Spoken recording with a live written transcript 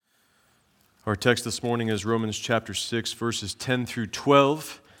Our text this morning is Romans chapter 6, verses 10 through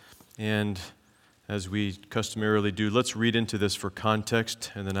 12. And as we customarily do, let's read into this for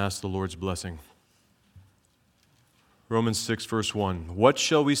context and then ask the Lord's blessing. Romans 6, verse 1. What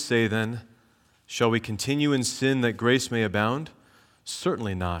shall we say then? Shall we continue in sin that grace may abound?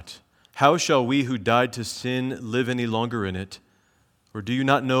 Certainly not. How shall we who died to sin live any longer in it? Or do you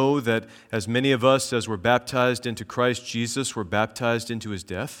not know that as many of us as were baptized into Christ Jesus were baptized into his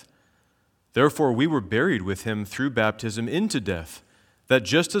death? Therefore we were buried with him through baptism into death, that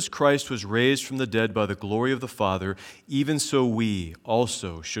just as Christ was raised from the dead by the glory of the Father, even so we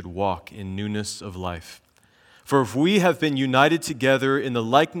also should walk in newness of life. For if we have been united together in the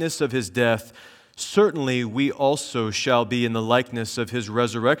likeness of his death, certainly we also shall be in the likeness of his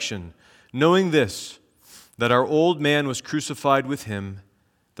resurrection, knowing this, that our old man was crucified with him,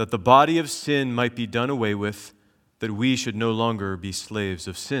 that the body of sin might be done away with, that we should no longer be slaves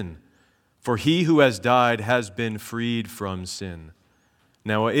of sin. For he who has died has been freed from sin.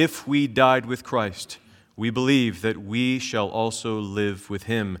 Now, if we died with Christ, we believe that we shall also live with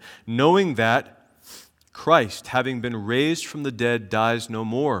him, knowing that Christ, having been raised from the dead, dies no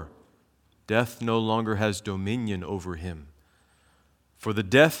more. Death no longer has dominion over him. For the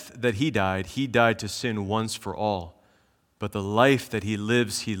death that he died to sin once for all. But the life that he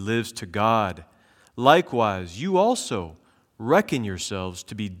lives to God. Likewise, you also reckon yourselves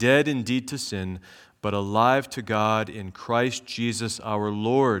to be dead indeed to sin, but alive to God in Christ Jesus our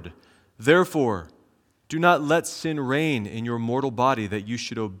Lord. Therefore, do not let sin reign in your mortal body, that you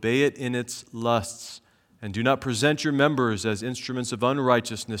should obey it in its lusts. And do not present your members as instruments of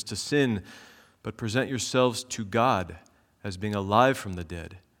unrighteousness to sin, but present yourselves to God as being alive from the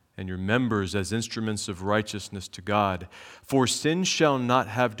dead, and your members as instruments of righteousness to God. For sin shall not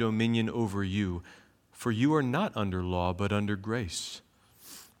have dominion over you, for you are not under law, but under grace.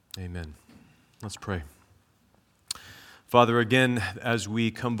 Amen. Let's pray. Father, again, as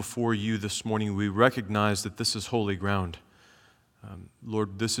we come before you this morning, we recognize that this is holy ground.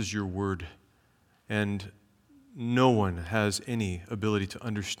 Lord, this is your word, and no one has any ability to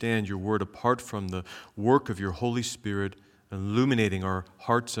understand your word apart from the work of your Holy Spirit illuminating our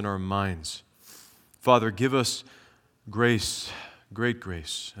hearts and our minds. Father, give us grace, great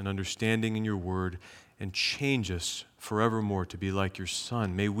grace, and understanding in your word, and change us forevermore to be like your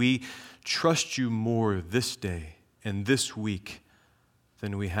Son. May we trust you more this day and this week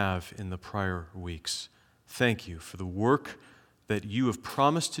than we have in the prior weeks. Thank you for the work that you have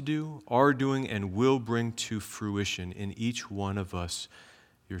promised to do, are doing, and will bring to fruition in each one of us,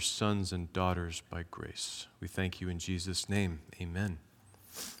 your sons and daughters by grace. We thank you in Jesus' name. Amen.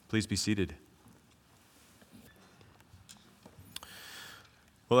 Please be seated.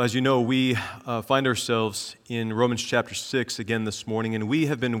 Well, as you know, we find ourselves in Romans chapter 6 again this morning, and we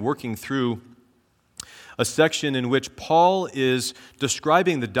have been working through a section in which Paul is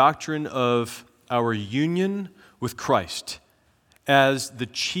describing the doctrine of our union with Christ as the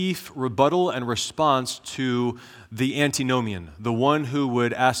chief rebuttal and response to the antinomian, the one who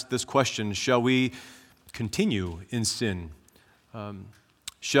would ask this question: shall we continue in sin?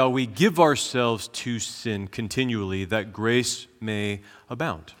 Shall we give ourselves to sin continually that grace may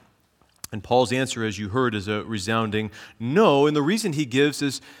abound? And Paul's answer, as you heard, is a resounding no. And the reason he gives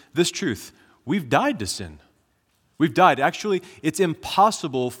is this truth: we've died to sin. We've died. Actually, it's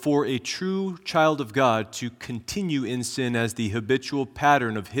impossible for a true child of God to continue in sin as the habitual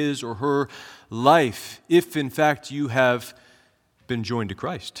pattern of his or her life if, in fact, you have been joined to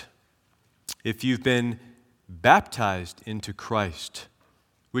Christ. If you've been baptized into Christ,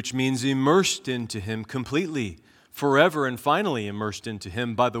 which means immersed into him completely, forever, and finally immersed into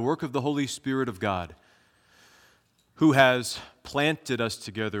him by the work of the Holy Spirit of God, who has planted us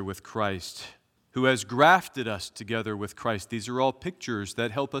together with Christ, who has grafted us together with Christ. These are all pictures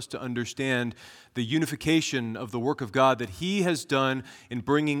that help us to understand the unification of the work of God that he has done in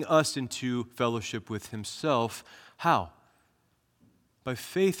bringing us into fellowship with himself. How? By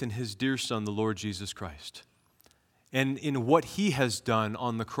faith in his dear Son, the Lord Jesus Christ, and in what he has done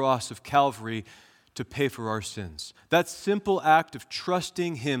on the cross of Calvary to pay for our sins. That simple act of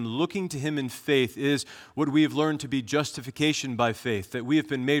trusting him, looking to him in faith, is what we have learned to be justification by faith, that we have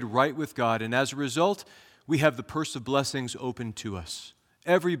been made right with God, and as a result, we have the purse of blessings open to us.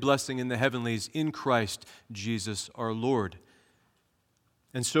 Every blessing in the heavenlies in Christ Jesus our Lord.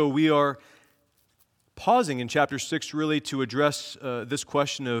 And so we are pausing in chapter 6 really to address this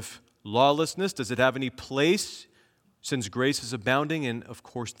question of lawlessness. Does it have any place since grace is abounding? And of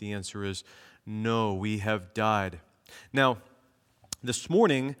course the answer is no, we have died. Now, this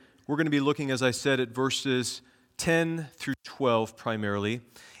morning, we're going to be looking, as I said, at verses 10 through 12 primarily.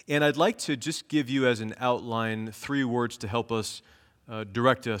 And I'd like to just give you as an outline 3 words to help us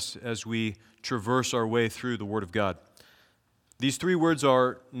direct us as we traverse our way through the Word of God. These 3 words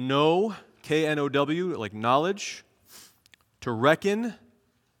are know, K-N-O-W, like knowledge, to reckon,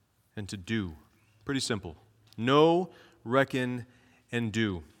 and to do. Pretty simple. Know, reckon, and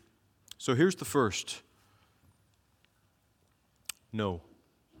do. So here's the first. Know.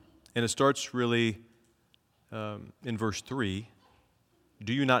 And it starts really in verse 3.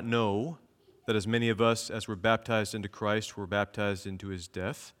 Do you not know that as many of us as were baptized into Christ were baptized into his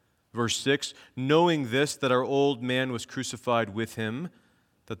death? Verse 6, knowing this, that our old man was crucified with him,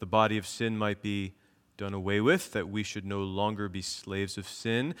 that the body of sin might be done away with, that we should no longer be slaves of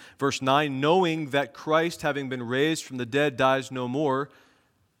sin. Verse 9, knowing that Christ, having been raised from the dead, dies no more,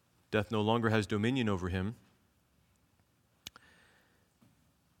 death no longer has dominion over him.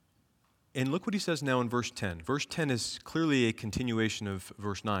 And look what he says now in verse 10. Verse 10 is clearly a continuation of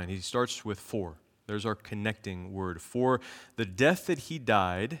verse 9. He starts with for. There's our connecting word. For the death that he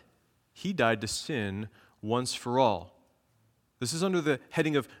died to sin once for all. This is under the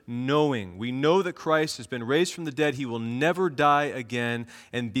heading of knowing. We know that Christ has been raised from the dead. He will never die again.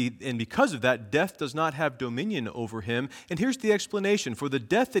 And because of that, death does not have dominion over him. And here's the explanation. For the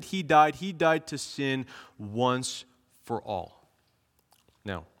death that he died to sin once for all.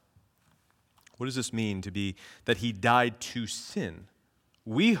 Now, what does this mean to be that he died to sin?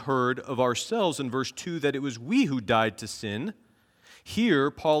 We heard of ourselves in verse 2 that it was we who died to sin. Here,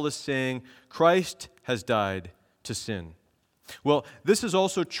 Paul is saying Christ has died to sin. Well, this is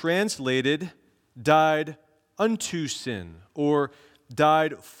also translated died unto sin, or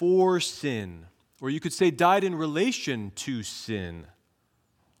died for sin, or you could say died in relation to sin.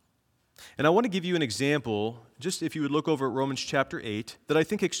 And I want to give you an example, just if you would look over at Romans chapter 8, that I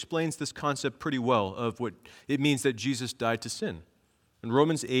think explains this concept pretty well of what it means that Jesus died to sin. In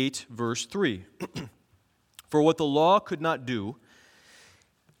Romans 8, verse 3, for what the law could not do,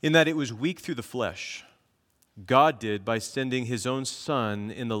 in that it was weak through the flesh, God did by sending his own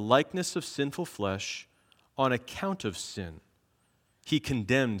Son in the likeness of sinful flesh on account of sin. He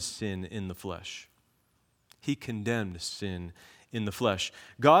condemned sin in the flesh. He condemned sin in the flesh.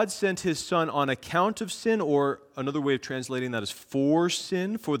 God sent his Son on account of sin, or another way of translating that is for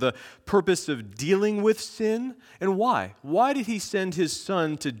sin, for the purpose of dealing with sin. And why? Why did he send his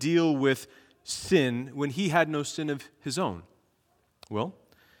Son to deal with sin when he had no sin of his own? Well,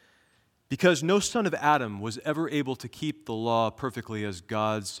 because no son of Adam was ever able to keep the law perfectly as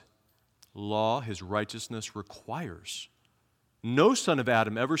God's law, his righteousness, requires. No son of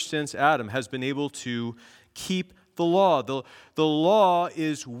Adam ever since Adam has been able to keep the law. The law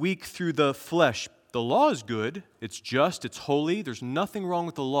is weak through the flesh. The law is good, it's just, it's holy. There's nothing wrong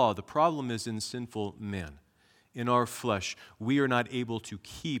with the law. The problem is in sinful man. In our flesh, we are not able to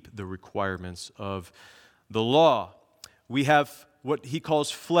keep the requirements of the law. We have what he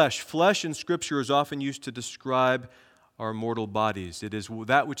calls flesh. Flesh in Scripture is often used to describe our mortal bodies. It is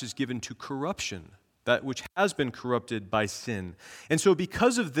that which is given to corruption, that which has been corrupted by sin. And so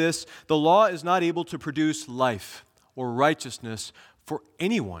because of this, the law is not able to produce life or righteousness for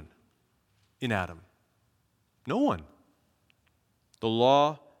anyone in Adam. No one. The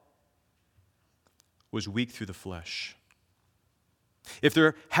law was weak through the flesh. If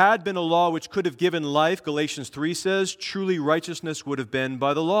there had been a law which could have given life, Galatians 3 says, truly righteousness would have been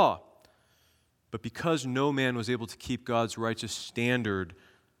by the law. But because no man was able to keep God's righteous standard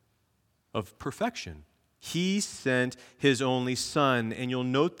of perfection, he sent his only Son. And you'll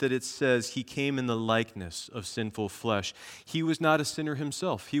note that it says he came in the likeness of sinful flesh. He was not a sinner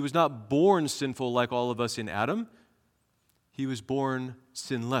himself. He was not born sinful like all of us in Adam. He was born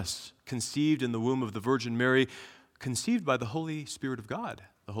sinless, conceived in the womb of the Virgin Mary, conceived by the Holy Spirit of God,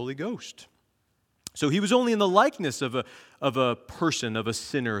 the Holy Ghost. So he was only in the likeness of a person, of a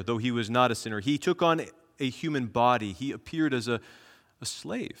sinner, though he was not a sinner. He took on a human body. He appeared as a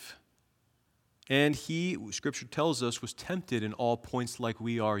slave. And he, Scripture tells us, was tempted in all points like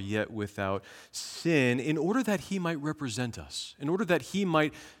we are, yet without sin, in order that he might represent us, in order that he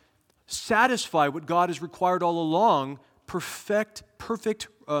might satisfy what God has required all along, perfect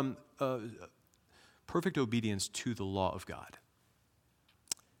obedience to the law of God.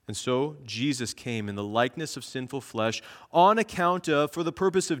 And so Jesus came in the likeness of sinful flesh on account of, for the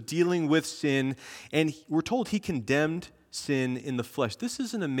purpose of dealing with sin, and we're told he condemned sin in the flesh. This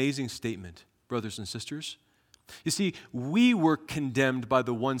is an amazing statement, brothers and sisters. You see, we were condemned by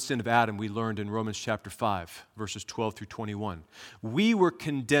the one sin of Adam we learned in Romans chapter 5, verses 12 through 21. We were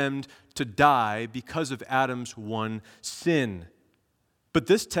condemned to die because of Adam's one sin. But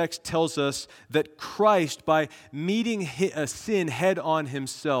this text tells us that Christ, by meeting sin head on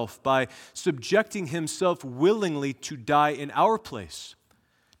himself, by subjecting himself willingly to die in our place,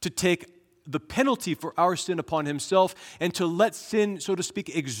 to take the penalty for our sin upon himself, and to let sin, so to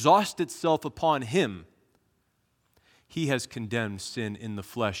speak, exhaust itself upon him, he has condemned sin in the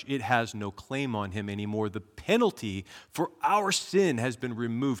flesh. It has no claim on him anymore. The penalty for our sin has been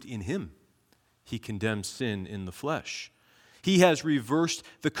removed in him. He condemns sin in the flesh. He has reversed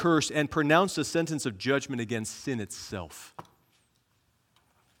the curse and pronounced a sentence of judgment against sin itself.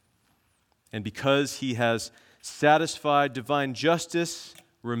 And because he has satisfied divine justice,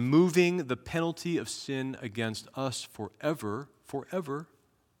 removing the penalty of sin against us forever,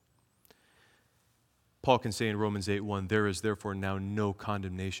 Paul can say in Romans 8:1, there is therefore now no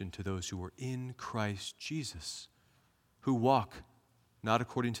condemnation to those who are in Christ Jesus, who walk not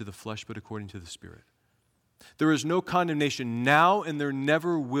according to the flesh, but according to the Spirit. There is no condemnation now, and there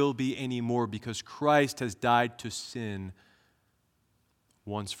never will be any more, because Christ has died to sin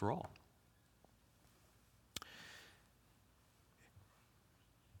once for all.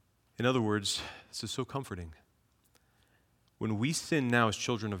 In other words, this is so comforting. When we sin now as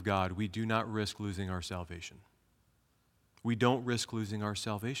children of God, we do not risk losing our salvation. We don't risk losing our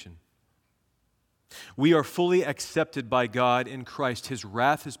salvation. We are fully accepted by God in Christ. His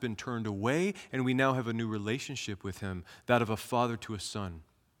wrath has been turned away, and we now have a new relationship with him, that of a father to a son.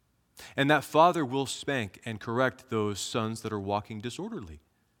 And that father will spank and correct those sons that are walking disorderly.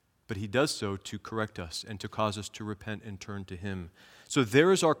 But he does so to correct us and to cause us to repent and turn to him. So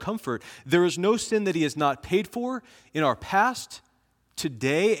there is our comfort. There is no sin that he has not paid for in our past,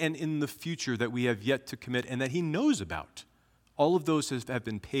 today, and in the future that we have yet to commit and that he knows about. All of those have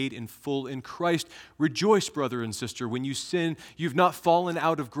been paid in full in Christ. Rejoice, brother and sister. When you sin, you've not fallen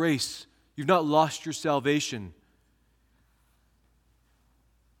out of grace. You've not lost your salvation.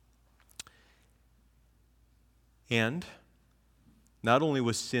 And not only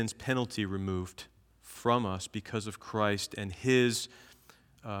was sin's penalty removed from us because of Christ and his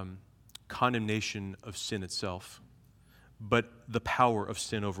condemnation of sin itself, but the power of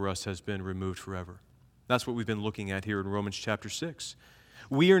sin over us has been removed forever. That's what we've been looking at here in Romans chapter 6.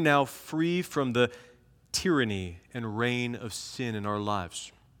 We are now free from the tyranny and reign of sin in our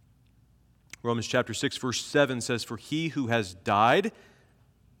lives. Romans chapter 6, verse 7 says, "For he who has died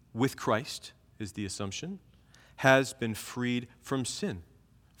with Christ," is the assumption, "has been freed from sin,"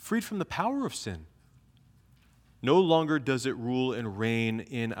 freed from the power of sin. No longer does it rule and reign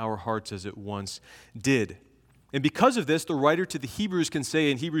in our hearts as it once did. And because of this, the writer to the Hebrews can say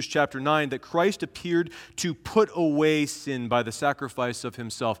in Hebrews chapter 9 that Christ appeared to put away sin by the sacrifice of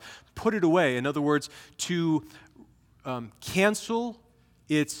himself. Put it away. In other words, to cancel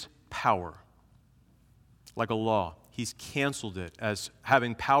its power. Like a law. He's canceled it as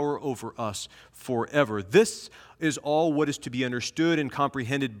having power over us forever. This is all what is to be understood and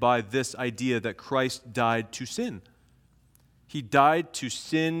comprehended by this idea that Christ died to sin. He died to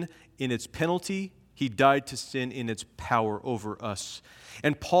sin in its penalty. He died to sin in its power over us.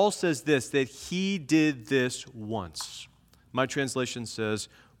 And Paul says this, that he did this once. My translation says,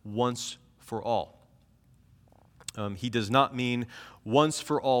 once for all. He does not mean once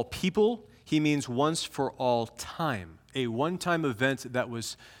for all people. He means once for all time. A one-time event that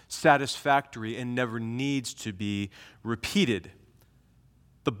was satisfactory and never needs to be repeated.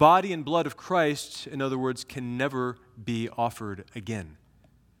 The body and blood of Christ, in other words, can never be offered again.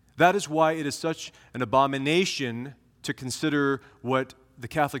 That is why it is such an abomination to consider what the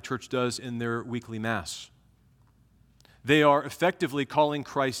Catholic Church does in their weekly Mass. They are effectively calling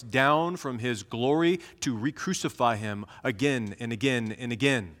Christ down from his glory to re-crucify him again and again and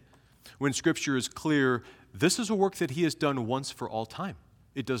again. When Scripture is clear, this is a work that he has done once for all time.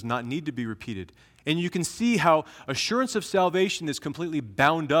 It does not need to be repeated. And you can see how assurance of salvation is completely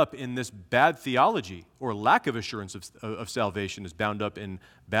bound up in this bad theology, or lack of assurance of salvation is bound up in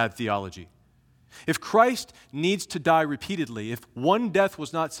bad theology. If Christ needs to die repeatedly, if one death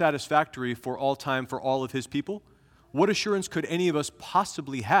was not satisfactory for all time for all of his people, what assurance could any of us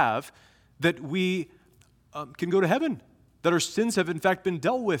possibly have that we can go to heaven, that our sins have in fact been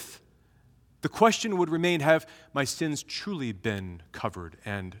dealt with? The question would remain, have my sins truly been covered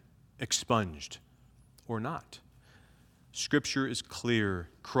and expunged or not? Scripture is clear.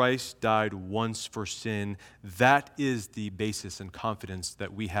 Christ died once for sin. That is the basis and confidence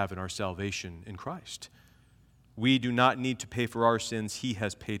that we have in our salvation in Christ. We do not need to pay for our sins. He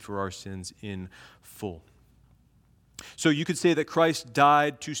has paid for our sins in full. So you could say that Christ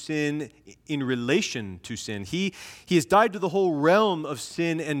died to sin in relation to sin. He has died to the whole realm of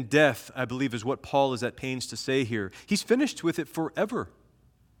sin and death, I believe is what Paul is at pains to say here. He's finished with it forever.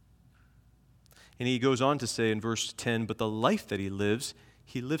 And he goes on to say in verse 10, but the life that he lives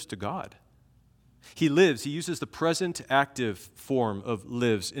to God. He uses the present active form of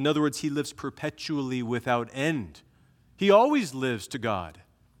lives. In other words, he lives perpetually without end. He always lives to God.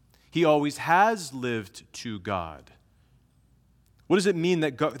 He always has lived to God. What does it mean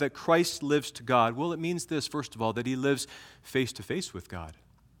that Christ lives to God? Well, it means this, first of all, that he lives face to face with God,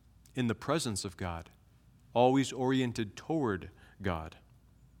 in the presence of God, always oriented toward God,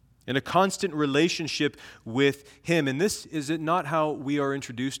 in a constant relationship with him. And this, is it not how we are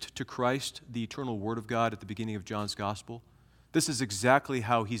introduced to Christ, the eternal Word of God, at the beginning of John's Gospel? This is exactly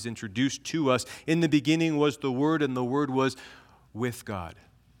how he's introduced to us. In the beginning was the Word, and the Word was with God.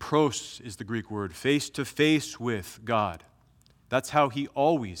 Pros is the Greek word, face to face with God. That's how he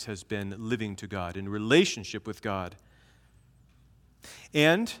always has been living to God, in relationship with God.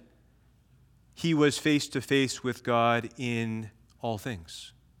 And he was face to face with God in all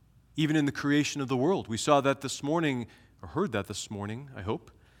things, even in the creation of the world. We saw that this morning, or heard that this morning, I hope,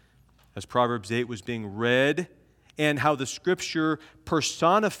 as Proverbs 8 was being read, and how the Scripture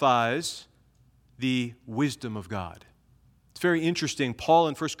personifies the wisdom of God. It's very interesting. Paul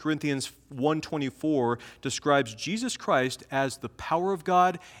in 1 Corinthians 1:24 describes Jesus Christ as the power of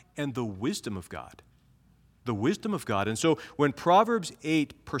God and the wisdom of God. The wisdom of God. And so when Proverbs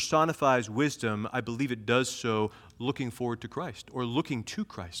 8 personifies wisdom, I believe it does so looking forward to Christ, or looking to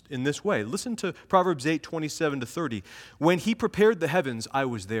Christ in this way. Listen to Proverbs 8:27-30. When he prepared the heavens, I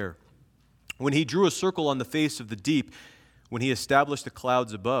was there. When he drew a circle on the face of the deep, when he established the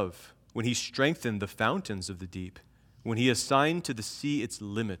clouds above, when he strengthened the fountains of the deep, when he assigned to the sea its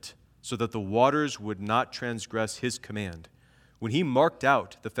limit, so that the waters would not transgress his command, when he marked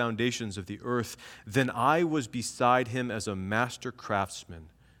out the foundations of the earth, then I was beside him as a master craftsman,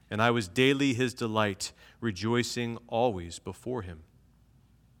 and I was daily his delight, rejoicing always before him.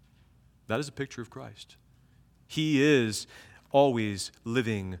 That is a picture of Christ. He is always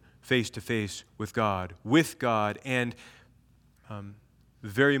living face to face with God, and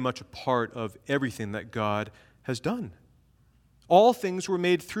very much a part of everything that God has done. All things were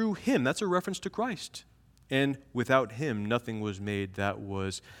made through him. That's a reference to Christ. And without him, nothing was made that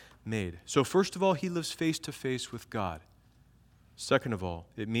was made. So first of all, he lives face to face with God. Second of all,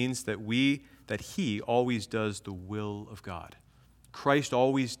 it means that he always does the will of God. Christ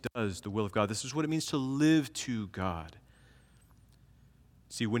always does the will of God. This is what it means to live to God.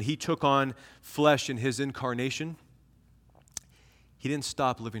 See, when he took on flesh in his incarnation, he didn't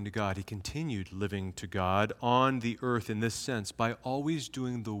stop living to God. He continued living to God on the earth in this sense by always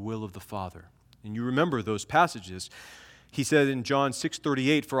doing the will of the Father. And you remember those passages. He said in John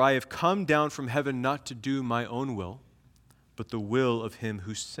 6:38, "For I have come down from heaven not to do my own will, but the will of him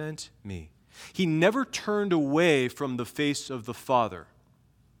who sent me." He never turned away from the face of the Father.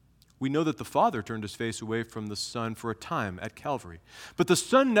 We know that the Father turned his face away from the Son for a time at Calvary. But the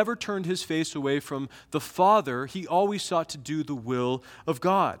Son never turned his face away from the Father. He always sought to do the will of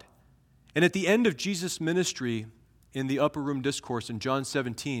God. And at the end of Jesus' ministry in the upper room discourse in John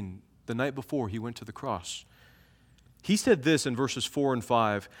 17, the night before he went to the cross, he said this in verses 4 and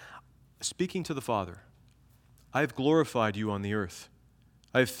 5, speaking to the Father, "I have glorified you on the earth.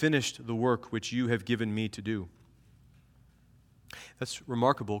 I have finished the work which you have given me to do." That's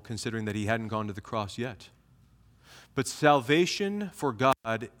remarkable considering that he hadn't gone to the cross yet. But salvation for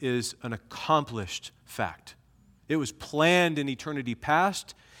God is an accomplished fact. It was planned in eternity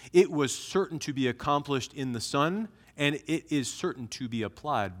past. It was certain to be accomplished in the Son, and it is certain to be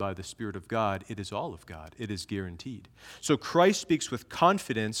applied by the Spirit of God. It is all of God. It is guaranteed. So Christ speaks with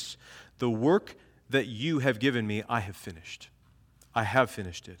confidence, "The work that you have given me, I have finished. I have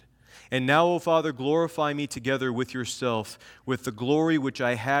finished it. And now, O Father, glorify me together with yourself, with the glory which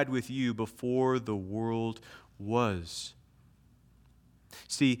I had with you before the world was."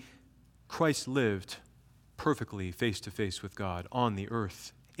 See, Christ lived perfectly face to face with God on the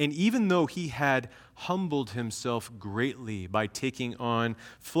earth. And even though he had humbled himself greatly by taking on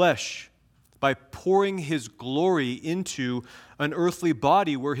flesh, by pouring his glory into an earthly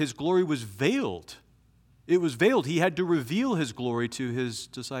body where his glory was veiled, it was veiled. He had to reveal his glory to his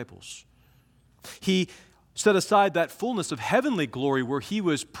disciples. He set aside that fullness of heavenly glory where he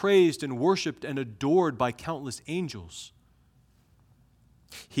was praised and worshiped and adored by countless angels.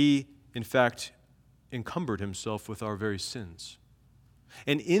 He, in fact, encumbered himself with our very sins.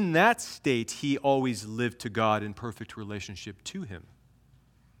 And in that state, he always lived to God in perfect relationship to him.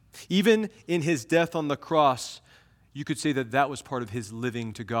 Even in his death on the cross, you could say that was part of his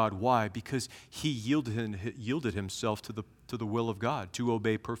living to God. Why? Because he yielded himself to the will of God, to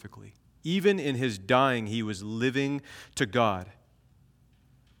obey perfectly. Even in his dying, he was living to God.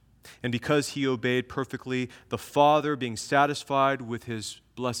 And because he obeyed perfectly, the Father, being satisfied with his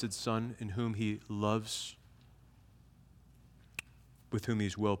blessed Son, in whom he loves, with whom he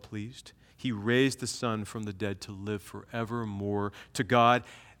is well pleased, he raised the Son from the dead to live forevermore to God.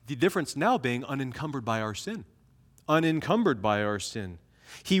 The difference now being unencumbered by our sin. Unencumbered by our sin.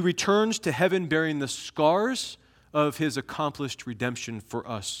 He returns to heaven bearing the scars of his accomplished redemption for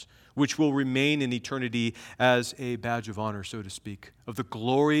us, which will remain in eternity as a badge of honor, so to speak, of the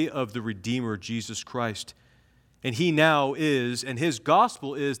glory of the Redeemer, Jesus Christ. And he now is, and his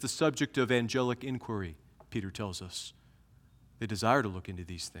gospel is, the subject of angelic inquiry, Peter tells us. They desire to look into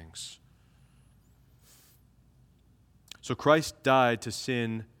these things. So Christ died to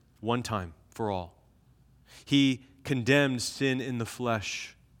sin one time for all. He condemned sin in the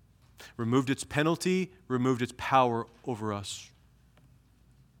flesh, removed its penalty, removed its power over us.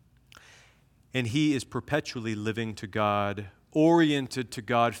 And he is perpetually living to God, oriented to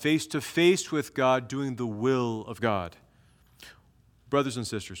God, face to face with God, doing the will of God. Brothers and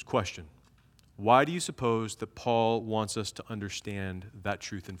sisters, question. Why do you suppose that Paul wants us to understand that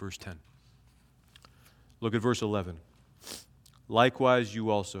truth in verse 10? Look at verse 11. Likewise, you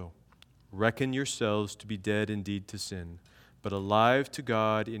also reckon yourselves to be dead indeed to sin, but alive to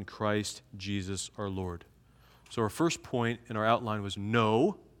God in Christ Jesus our Lord. So our first point in our outline was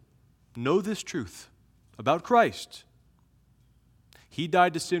know this truth about Christ. He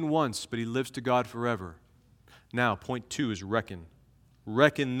died to sin once, but he lives to God forever. Now, point 2 is reckon.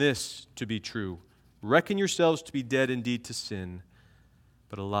 Reckon this to be true. Reckon yourselves to be dead indeed to sin,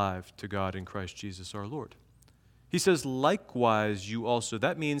 but alive to God in Christ Jesus our Lord. He says, likewise you also.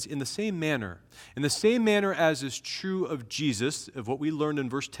 That means in the same manner. In the same manner as is true of Jesus, of what we learned in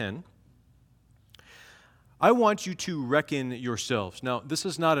verse 10, I want you to reckon yourselves. Now, this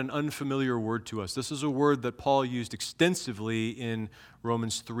is not an unfamiliar word to us. This is a word that Paul used extensively in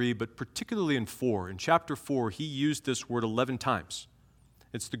Romans 3, but particularly in 4. In chapter 4, he used this word 11 times.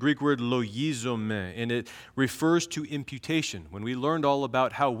 It's the Greek word logizomai, and it refers to imputation. When we learned all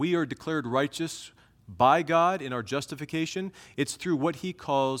about how we are declared righteous by God in our justification, it's through what he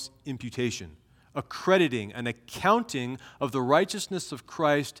calls imputation, accrediting, an accounting of the righteousness of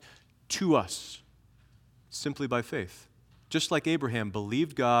Christ to us, simply by faith. Just like Abraham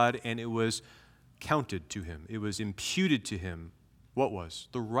believed God and it was counted to him. It was imputed to him. What was?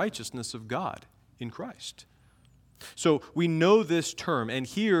 The righteousness of God in Christ. So we know this term, and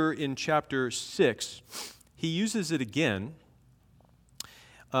here in chapter 6, he uses it again.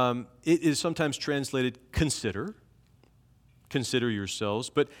 It is sometimes translated consider yourselves,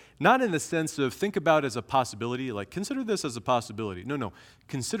 but not in the sense of think about as a possibility, like consider this as a possibility. No,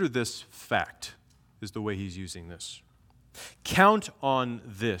 consider this fact is the way he's using this. Count on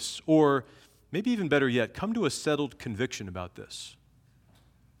this, or maybe even better yet, come to a settled conviction about this.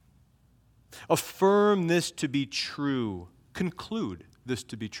 Affirm this to be true. Conclude this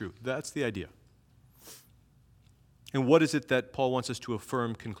to be true. That's the idea. And what is it that Paul wants us to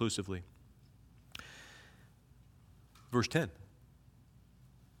affirm conclusively? Verse 10.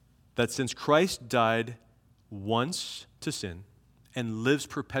 That since Christ died once to sin and lives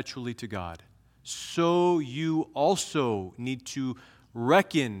perpetually to God, so you also need to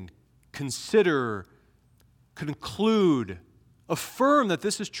reckon, consider, conclude, affirm that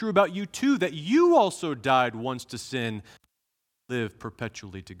this is true about you too, that you also died once to sin, live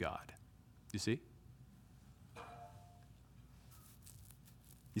perpetually to God. You see?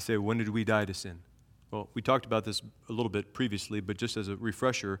 You say, when did we die to sin? Well, we talked about this a little bit previously, but just as a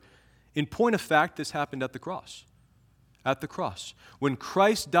refresher, in point of fact, this happened at the cross. At the cross. When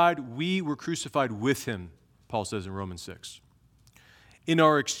Christ died, we were crucified with him, Paul says in Romans 6. In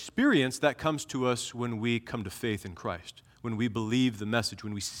our experience, that comes to us when we come to faith in Christ, when we believe the message,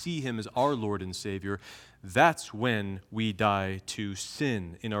 when we see him as our Lord and Savior. That's when we die to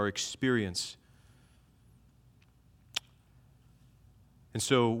sin in our experience. And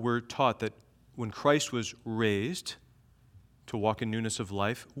so we're taught that when Christ was raised to walk in newness of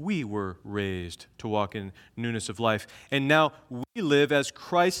life, we were raised to walk in newness of life. And now we live as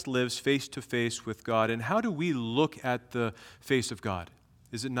Christ lives face to face with God. And how do we look at the face of God?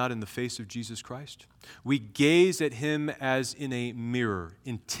 Is it not in the face of Jesus Christ? We gaze at him as in a mirror,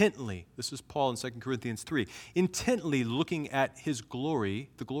 intently. This is Paul in 2 Corinthians 3. Intently looking at his glory,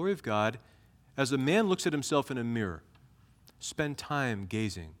 the glory of God, as a man looks at himself in a mirror. Spend time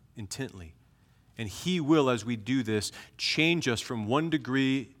gazing intently. And he will, as we do this, change us from one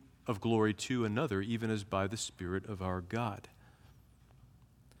degree of glory to another, even as by the Spirit of our God.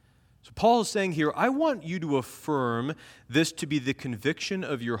 So Paul is saying here, I want you to affirm this to be the conviction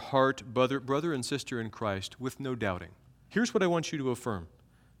of your heart, brother and sister in Christ, with no doubting. Here's what I want you to affirm.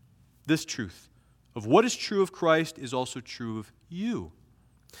 This truth of what is true of Christ is also true of you.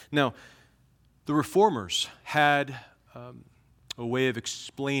 Now, the Reformers had a way of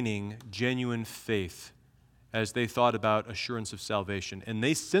explaining genuine faith as they thought about assurance of salvation. And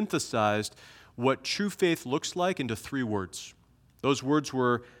they synthesized what true faith looks like into 3 words. Those words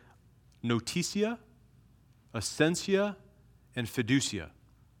were notitia, essentia, and fiducia.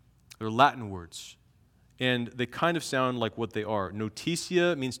 They're Latin words, and they kind of sound like what they are.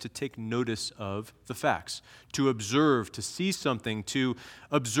 Notitia means to take notice of the facts, to observe, to see something, to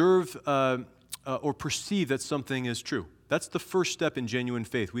observe or perceive that something is true. That's the first step in genuine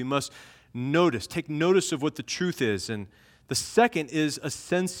faith. We must notice, take notice of what the truth is. And the second is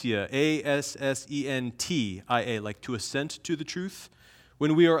essentia, assentia, like to assent to the truth.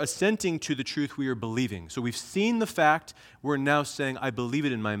 When we are assenting to the truth, we are believing. So we've seen the fact, we're now saying, I believe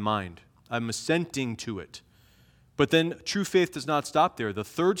it in my mind. I'm assenting to it. But then true faith does not stop there. The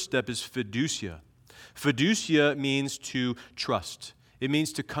third step is fiducia. Fiducia means to trust. It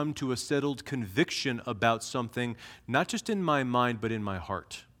means to come to a settled conviction about something, not just in my mind, but in my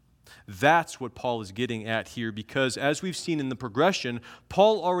heart. That's what Paul is getting at here, because as we've seen in the progression,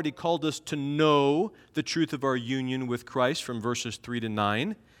 Paul already called us to know the truth of our union with Christ from verses 3 to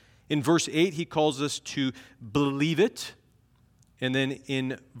 9. In verse 8, he calls us to believe it. And then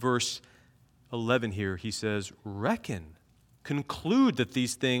in verse 11 here, he says, reckon, conclude that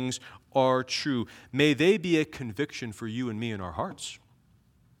these things are true. May they be a conviction for you and me in our hearts.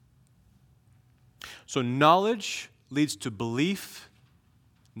 So knowledge leads to belief,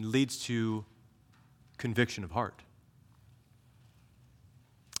 leads to conviction of heart.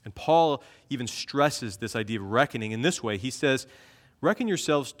 And Paul even stresses this idea of reckoning in this way. He says, reckon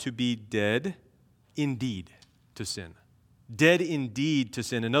yourselves to be dead indeed to sin. Dead indeed to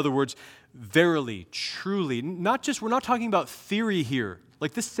sin. In other words, verily, truly, we're not talking about theory here.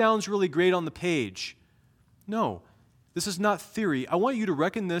 Like this sounds really great on the page. No, this is not theory. I want you to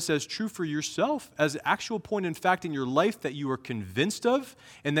reckon this as true for yourself, as an actual point in fact in your life that you are convinced of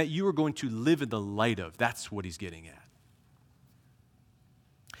and that you are going to live in the light of. That's what he's getting at.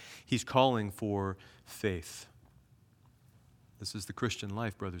 He's calling for faith. This is the Christian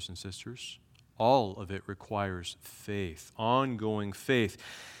life, brothers and sisters. All of it requires faith, ongoing faith.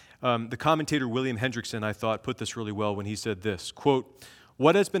 The commentator William Hendrickson, I thought, put this really well when he said this, quote,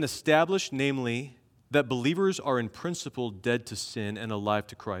 what has been established, namely, that believers are in principle dead to sin and alive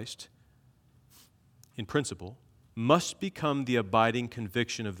to Christ, in principle, must become the abiding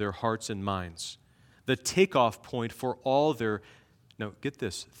conviction of their hearts and minds, the takeoff point for all their, now get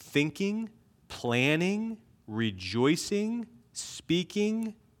this, thinking, planning, rejoicing,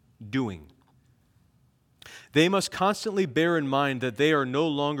 speaking, doing. They must constantly bear in mind that they are no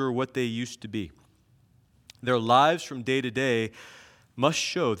longer what they used to be. Their lives from day to day must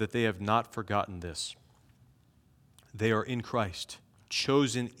show that they have not forgotten this. They are in Christ,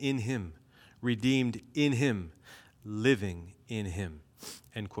 chosen in Him, redeemed in Him, living in Him.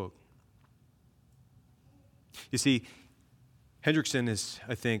 End quote. You see, Hendrickson is,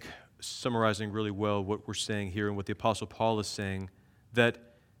 I think, summarizing really well what we're saying here and what the Apostle Paul is saying, that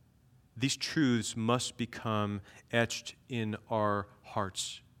these truths must become etched in our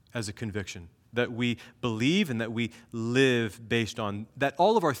hearts as a conviction, that we believe and that we live based on, that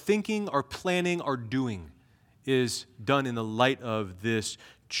all of our thinking, our planning, our doing is done in the light of this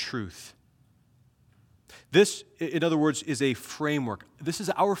truth. This, in other words, is a framework. This is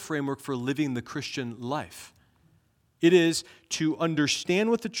our framework for living the Christian life. It is to understand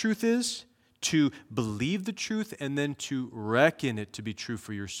what the truth is, to believe the truth, and then to reckon it to be true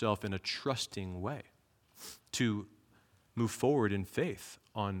for yourself in a trusting way, to move forward in faith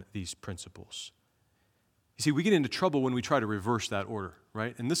on these principles. You see, we get into trouble when we try to reverse that order,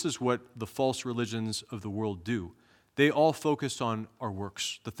 right? And this is what the false religions of the world do. They all focus on our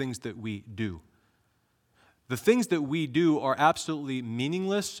works, the things that we do. The things that we do are absolutely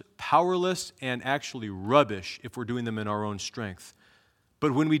meaningless, powerless, and actually rubbish if we're doing them in our own strength.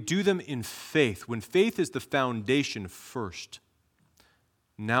 But when we do them in faith, when faith is the foundation first,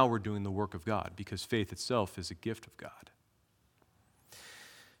 now we're doing the work of God because faith itself is a gift of God.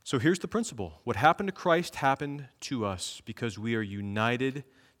 So here's the principle. What happened to Christ happened to us because we are united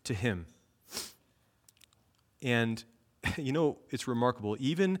to Him. And, you know, it's remarkable.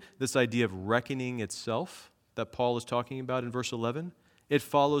 Even this idea of reckoning itself that Paul is talking about in verse 11, it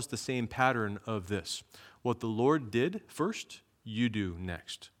follows the same pattern of this. What the Lord did first, you do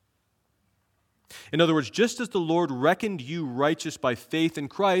next. In other words, just as the Lord reckoned you righteous by faith in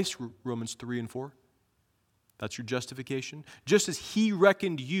Christ, Romans 3 and 4, that's your justification. Just as He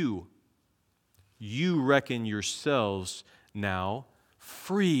reckoned you, you reckon yourselves now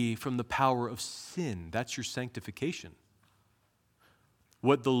free from the power of sin. That's your sanctification.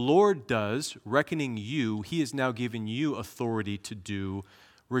 What the Lord does, reckoning you, he has now given you authority to do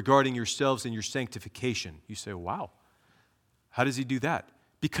regarding yourselves and your sanctification. You say, wow, how does he do that?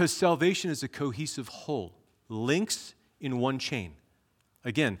 Because salvation is a cohesive whole, links in one chain.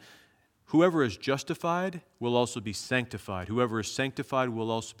 Again, whoever is justified will also be sanctified. Whoever is sanctified will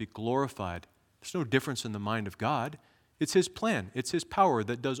also be glorified. There's no difference in the mind of God. It's his plan. It's his power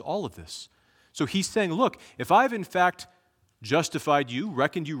that does all of this. So he's saying, look, if I've in fact justified you,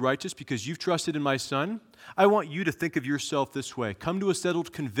 reckoned you righteous because you've trusted in my Son, I want you to think of yourself this way. Come to a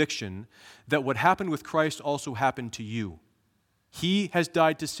settled conviction that what happened with Christ also happened to you. He has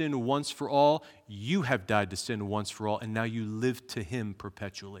died to sin once for all. You have died to sin once for all, and now you live to him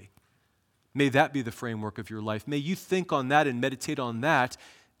perpetually. May that be the framework of your life. May you think on that and meditate on that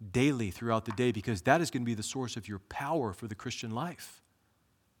daily throughout the day, because that is going to be the source of your power for the Christian life.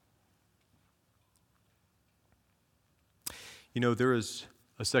 You know, there is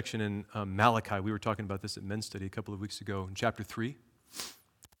a section in Malachi. We were talking about this at men's study a couple of weeks ago in chapter 3.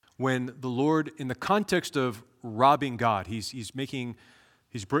 When the Lord, in the context of robbing God, he's making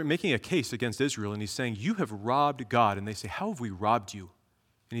a case against Israel, and he's saying, you have robbed God. And they say, how have we robbed you?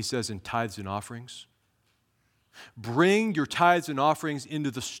 And he says, in tithes and offerings. Bring your tithes and offerings into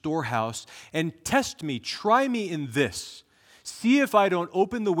the storehouse and test me, try me in this. See if I don't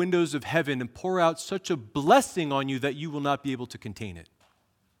open the windows of heaven and pour out such a blessing on you that you will not be able to contain it.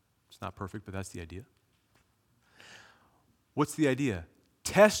 It's not perfect, but that's the idea. What's the idea?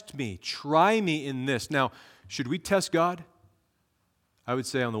 Test me, try me in this. Now, should we test God? I would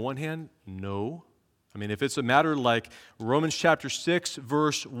say on the one hand, no. I mean, if it's a matter like Romans chapter 6,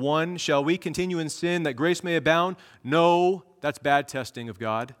 verse 1, shall we continue in sin that grace may abound? No, that's bad testing of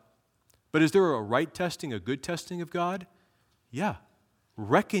God. But is there a right testing, a good testing of God? Yeah.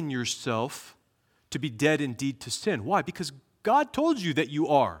 Reckon yourself to be dead indeed to sin. Why? Because God told you that you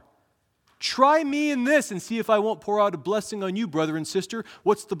are. Try me in this and see if I won't pour out a blessing on you, brother and sister.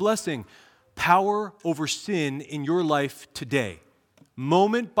 What's the blessing? Power over sin in your life today.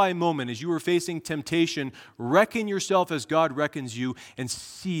 Moment by moment, as you are facing temptation, reckon yourself as God reckons you and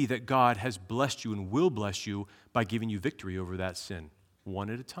see that God has blessed you and will bless you by giving you victory over that sin, one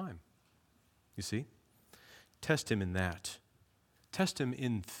at a time. You see? Test him in that. Test him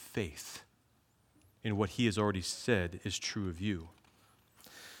in faith, in what he has already said is true of you.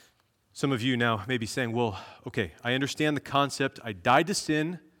 Some of you now may be saying, well, okay, I understand the concept. I died to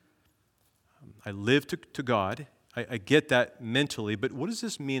sin. I live to God. I get that mentally, but what does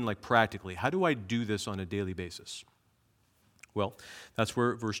this mean like practically? How do I do this on a daily basis? Well, that's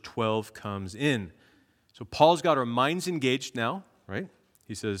where verse 12 comes in. So Paul's got our minds engaged now, right?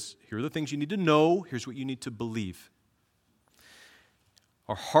 He says, here are the things you need to know. Here's what you need to believe.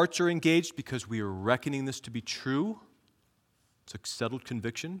 Our hearts are engaged because we are reckoning this to be true. It's a settled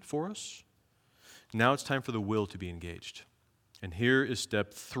conviction for us. Now it's time for the will to be engaged. And here is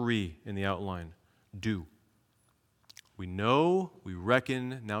step 3 in the outline. Do. We know, we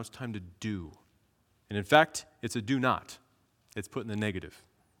reckon, now it's time to do. And in fact, it's a do not. It's put in the negative.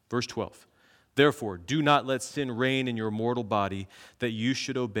 Verse 12. Therefore, do not let sin reign in your mortal body, that you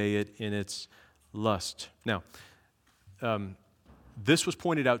should obey it in its lust. Now, this was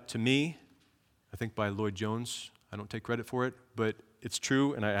pointed out to me, I think by Lloyd Jones. I don't take credit for it, but it's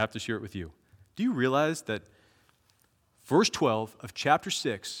true, and I have to share it with you. Do you realize that verse 12 of chapter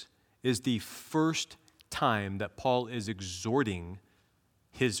 6 is the first time that Paul is exhorting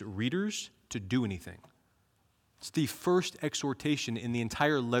his readers to do anything? It's the first exhortation in the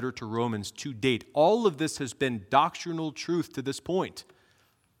entire letter to Romans to date. All of this has been doctrinal truth to this point.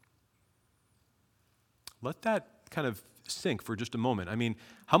 Let that kind of sink for just a moment. I mean,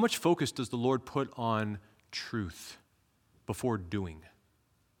 how much focus does the Lord put on truth before doing?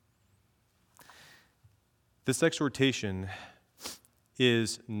 This exhortation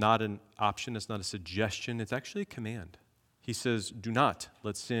is not an option, it's not a suggestion, it's actually a command. He says, do not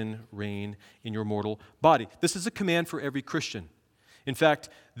let sin reign in your mortal body. This is a command for every Christian. In fact,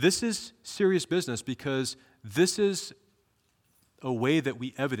 this is serious business because this is a way that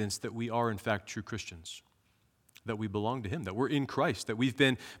we evidence that we are in fact true Christians, that we belong to him, that we're in Christ, that we've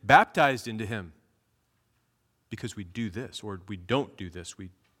been baptized into him. Because we do this, or we don't do this.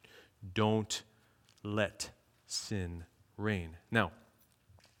 We don't let sin reign. Now,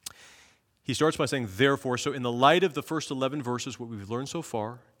 he starts by saying, therefore, so in the light of the first 11 verses, what we've learned so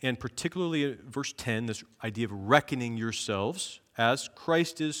far, and particularly verse 10, this idea of reckoning yourselves, as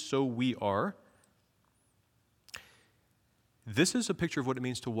Christ is, so we are, this is a picture of what it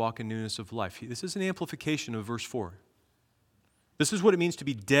means to walk in newness of life. This is an amplification of verse 4. This is what it means to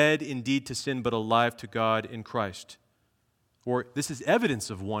be dead indeed to sin, but alive to God in Christ. Or this is evidence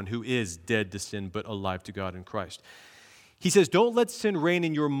of one who is dead to sin, but alive to God in Christ. He says, don't let sin reign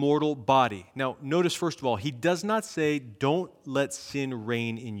in your mortal body. Now, notice first of all, he does not say, don't let sin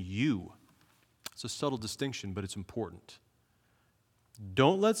reign in you. It's a subtle distinction, but it's important.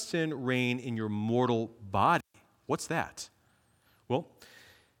 Don't let sin reign in your mortal body. What's that? Well,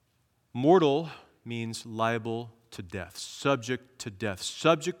 mortal means liable to death, subject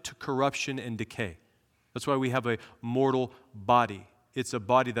to corruption and decay. That's why we have a mortal body. It's a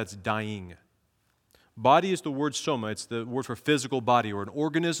body that's dying. Body is the word soma. It's the word for physical body, or an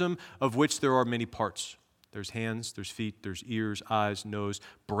organism of which there are many parts. There's hands, there's feet, there's ears, eyes, nose,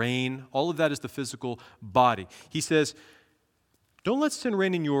 brain. All of that is the physical body. He says, don't let sin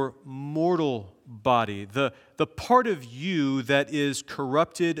reign in your mortal body, the part of you that is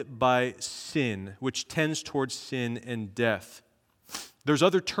corrupted by sin, which tends towards sin and death. There's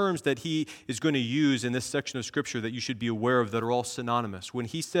other terms that he is going to use in this section of Scripture that you should be aware of that are all synonymous. When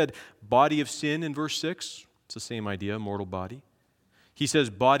he said body of sin in verse 6, it's the same idea, mortal body. He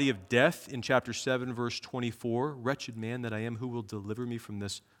says body of death in chapter 7, verse 24. Wretched man that I am, who will deliver me from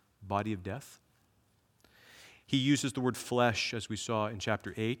this body of death? He uses the word flesh, as we saw in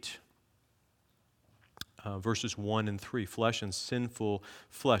chapter 8, verses 1 and 3. Flesh and sinful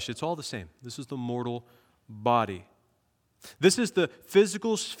flesh. It's all the same. This is the mortal body. This is the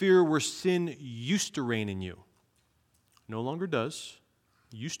physical sphere where sin used to reign in you. No longer does.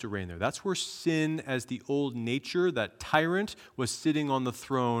 Used to reign there. That's where sin as the old nature, that tyrant, was sitting on the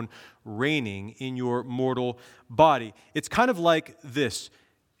throne, reigning in your mortal body. It's kind of like this.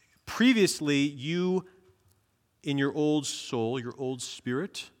 Previously, you, in your old soul, your old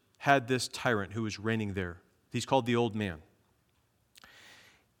spirit, had this tyrant who was reigning there. He's called the old man.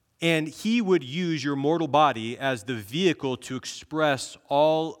 And he would use your mortal body as the vehicle to express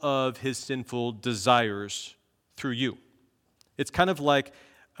all of his sinful desires through you. It's kind of like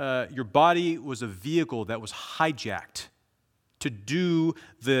your body was a vehicle that was hijacked to do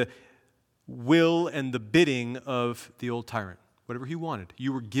the will and the bidding of the old tyrant. Whatever he wanted,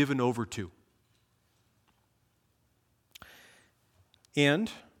 you were given over to.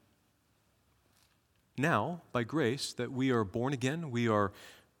 And now, by grace, that we are born again, we are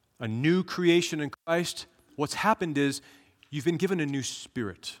a new creation in Christ, what's happened is you've been given a new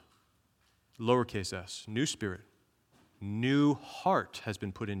spirit, lowercase s, new spirit. New heart has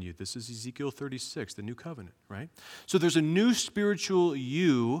been put in you. This is Ezekiel 36, the new covenant, right? So there's a new spiritual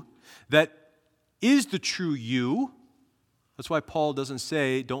you that is the true you. That's why Paul doesn't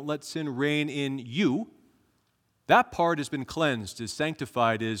say, don't let sin reign in you. That part has been cleansed, is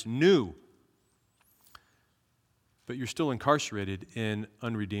sanctified, is new. But you're still incarcerated in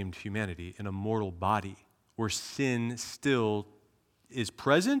unredeemed humanity, in a mortal body, where sin still is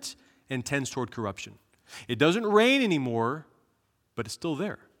present and tends toward corruption. It doesn't reign anymore, but it's still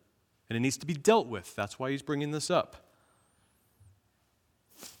there. And it needs to be dealt with. That's why he's bringing this up.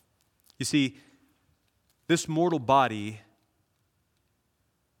 You see, this mortal body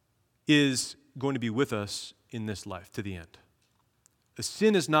is going to be with us in this life to the end. The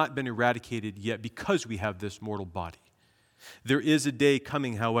sin has not been eradicated yet because we have this mortal body. There is a day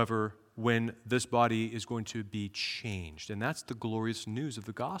coming, however, when this body is going to be changed. And that's the glorious news of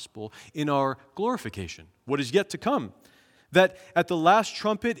the gospel in our glorification. What is yet to come? That at the last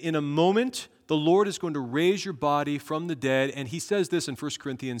trumpet, in a moment, the Lord is going to raise your body from the dead. And he says this in 1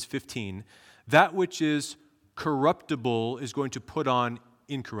 Corinthians 15, that which is corruptible is going to put on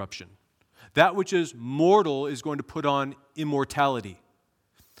incorruption. That which is mortal is going to put on immortality.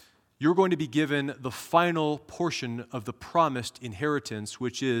 You're going to be given the final portion of the promised inheritance,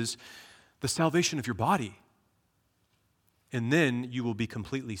 which is the salvation of your body. And then you will be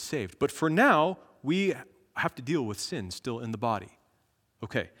completely saved. But for now, we have to deal with sin still in the body.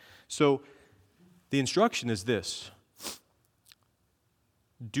 Okay, so the instruction is this.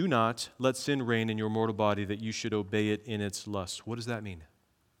 Do not let sin reign in your mortal body that you should obey it in its lusts. What does that mean?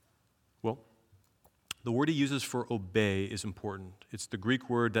 Well, the word he uses for obey is important. It's the Greek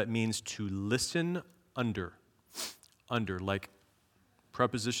word that means to listen under. Under, like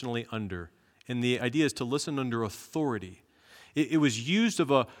prepositionally under. And the idea is to listen under authority. It was used of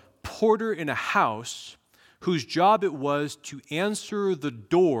a porter in a house whose job it was to answer the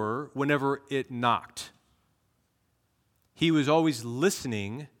door whenever it knocked. He was always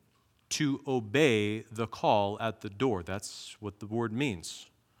listening to obey the call at the door. That's what the word means.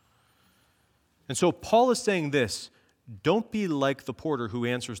 And so Paul is saying this, don't be like the porter who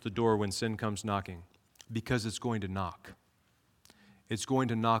answers the door when sin comes knocking, because it's going to knock. It's going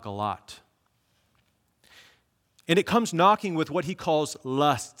to knock a lot. And it comes knocking with what he calls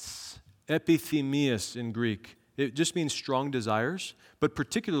lusts, epithemias in Greek. It just means strong desires, but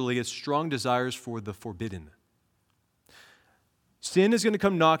particularly it's strong desires for the forbidden. Sin is going to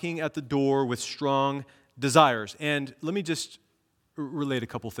come knocking at the door with strong desires. And let me just relate a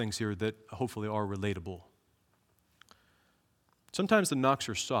couple things here that hopefully are relatable. Sometimes the knocks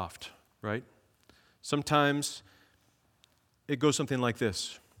are soft, right? Sometimes it goes something like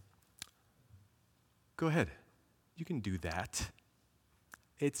this. Go ahead. You can do that.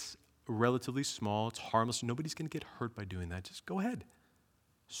 It's relatively small. It's harmless. Nobody's going to get hurt by doing that. Just go ahead.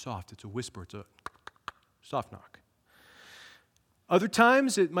 Soft. It's a whisper. It's a soft knock. Other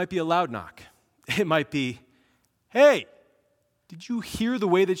times, it might be a loud knock. It might be, hey, did you hear the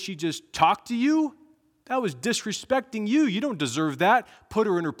way that she just talked to you? That was disrespecting you. You don't deserve that. Put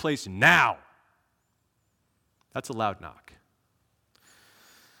her in her place now. That's a loud knock.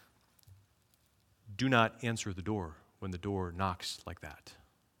 Do not answer the door when the door knocks like that.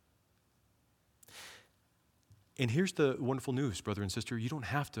 And here's the wonderful news, brother and sister. You don't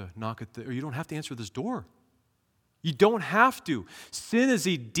have to you don't have to answer this door. You don't have to. Sin is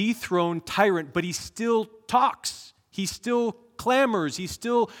a dethroned tyrant, but he still talks. He still clamors. He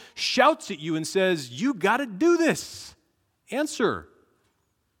still shouts at you and says, you got to do this. Answer.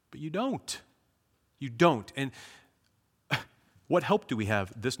 But you don't. You don't. And what help do we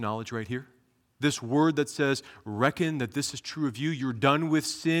have? This knowledge right here. This word that says, reckon that this is true of you. You're done with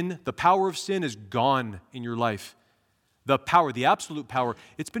sin. The power of sin is gone in your life. The power, the absolute power,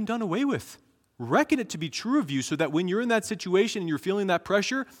 it's been done away with. Reckon it to be true of you so that when you're in that situation and you're feeling that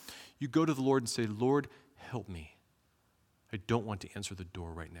pressure, you go to the Lord and say, Lord, help me. I don't want to answer the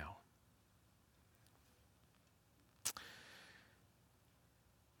door right now.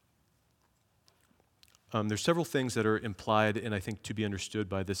 There's several things that are implied and I think to be understood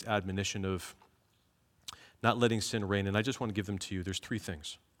by this admonition of not letting sin reign, and I just want to give them to you. There's three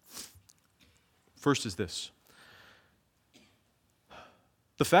things. First is this.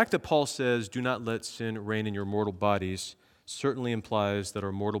 The fact that Paul says, do not let sin reign in your mortal bodies, certainly implies that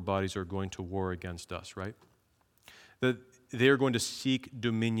our mortal bodies are going to war against us, right? That they are going to seek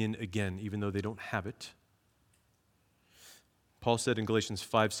dominion again, even though they don't have it. Paul said in Galatians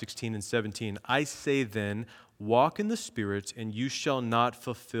 5:16 and 17, I say then, walk in the Spirit, and you shall not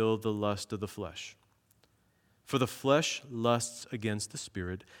fulfill the lust of the flesh. For the flesh lusts against the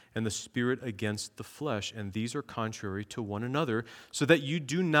Spirit, and the Spirit against the flesh, and these are contrary to one another, so that you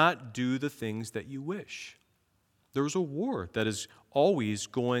do not do the things that you wish. There is a war that is always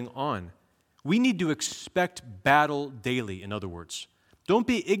going on. We need to expect battle daily, in other words. Don't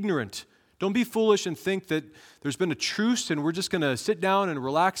be ignorant. Don't be foolish and think that there's been a truce and we're just going to sit down and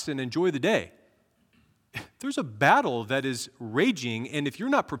relax and enjoy the day. There's a battle that is raging, and if you're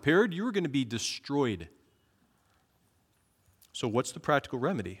not prepared, you're going to be destroyed. So what's the practical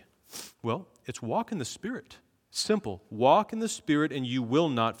remedy? Well, it's walk in the Spirit. Simple. Walk in the Spirit and you will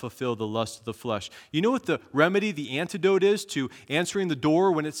not fulfill the lust of the flesh. You know what the remedy, the antidote is to answering the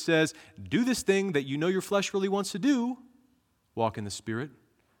door when it says, do this thing that you know your flesh really wants to do? Walk in the Spirit.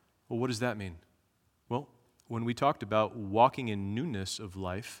 Well, what does that mean? Well, when we talked about walking in newness of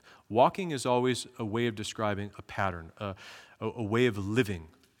life, walking is always a way of describing a pattern, a way of living,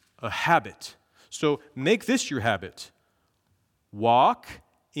 a habit. So make this your habit. Walk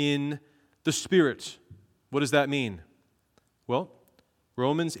in the Spirit. What does that mean? Well,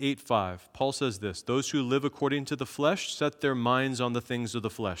 Romans 8:5, Paul says this, those who live according to the flesh set their minds on the things of the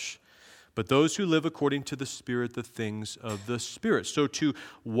flesh, but those who live according to the Spirit, the things of the Spirit. So to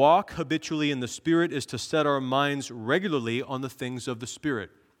walk habitually in the Spirit is to set our minds regularly on the things of the Spirit.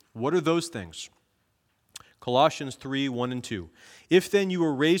 What are those things? Colossians 3:1 and 2. If then you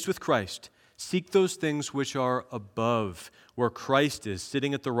were raised with Christ, seek those things which are above, where Christ is,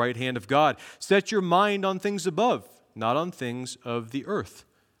 sitting at the right hand of God. Set your mind on things above, not on things of the earth.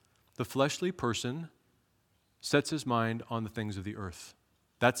 The fleshly person sets his mind on the things of the earth.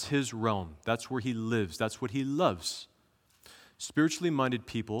 That's his realm. That's where he lives. That's what he loves. Spiritually minded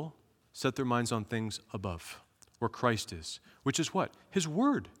people set their minds on things above, where Christ is, which is what? His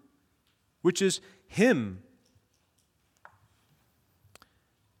word, which is him.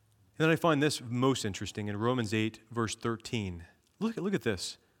 And then I find this most interesting in Romans 8, verse 13. Look at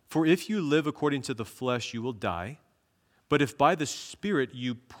this. For if you live according to the flesh, you will die. But if by the Spirit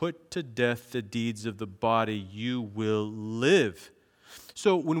you put to death the deeds of the body, you will live.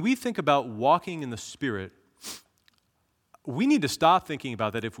 So when we think about walking in the Spirit, we need to stop thinking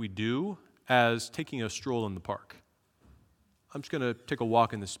about that if we do as taking a stroll in the park. I'm just going to take a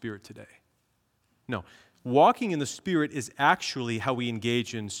walk in the Spirit today. No. Walking in the Spirit is actually how we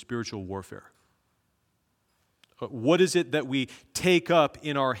engage in spiritual warfare. What is it that we take up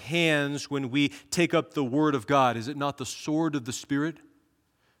in our hands when we take up the Word of God? Is it not the sword of the Spirit?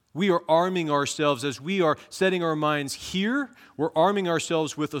 We are arming ourselves as we are setting our minds here. We're arming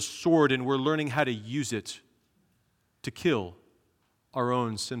ourselves with a sword, and we're learning how to use it to kill our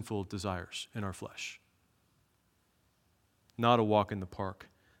own sinful desires in our flesh. Not a walk in the park.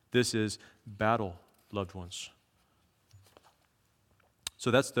 This is battle, loved ones.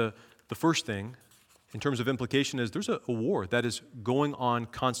 So that's the first thing. In terms of implication, is there's a war that is going on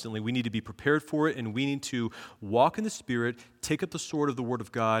constantly. We need to be prepared for it, and we need to walk in the Spirit, take up the sword of the Word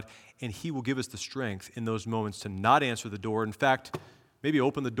of God, and He will give us the strength in those moments to not answer the door. In fact, maybe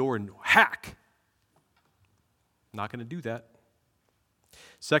open the door and hack. Not going to do that.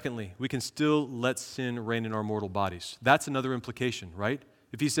 Secondly, we can still let sin reign in our mortal bodies. That's another implication, right?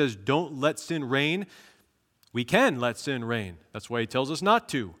 If He says, don't let sin reign, we can let sin reign. That's why He tells us not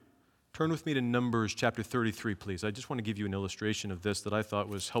to. Turn with me to Numbers chapter 33, please. I just want to give you an illustration of this that I thought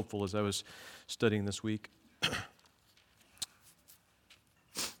was helpful as I was studying this week.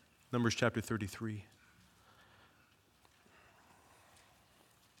 Numbers chapter 33.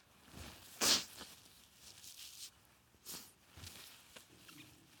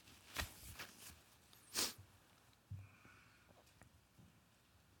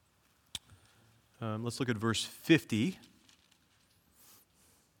 Let's look at verse 50.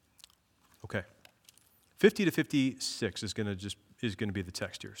 Okay. 50 to 56 is going to be the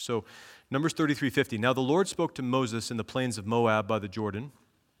text here. So Numbers 33:50. Now the Lord spoke to Moses in the plains of Moab by the Jordan,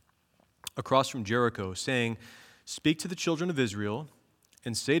 across from Jericho, saying, "Speak to the children of Israel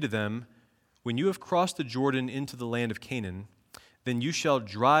and say to them, when you have crossed the Jordan into the land of Canaan, then you shall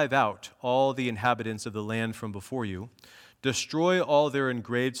drive out all the inhabitants of the land from before you, destroy all their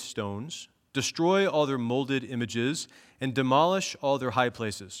engraved stones, destroy all their molded images, and demolish all their high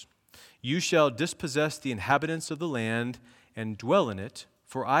places. You shall dispossess the inhabitants of the land and dwell in it,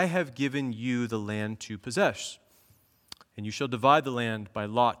 for I have given you the land to possess. And you shall divide the land by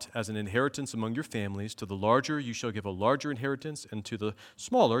lot as an inheritance among your families. To the larger you shall give a larger inheritance, and to the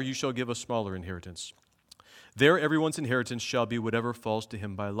smaller you shall give a smaller inheritance. There everyone's inheritance shall be whatever falls to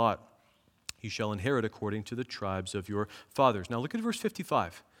him by lot. You shall inherit according to the tribes of your fathers." Now look at verse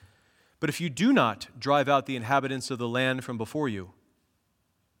 55. "But if you do not drive out the inhabitants of the land from before you,"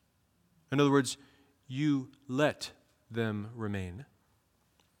 in other words, you let them remain,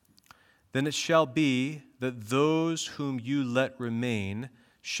 "then it shall be that those whom you let remain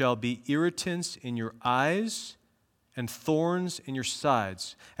shall be irritants in your eyes and thorns in your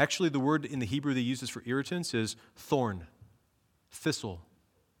sides." Actually, the word in the Hebrew they uses for irritants is thorn, thistle,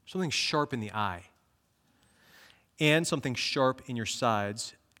 something sharp in the eye, and something sharp in your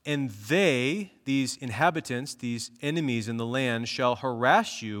sides. "And they," these inhabitants, these enemies in the land, "shall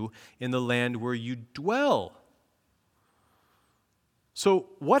harass you in the land where you dwell." So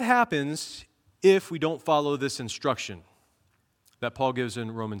what happens if we don't follow this instruction that Paul gives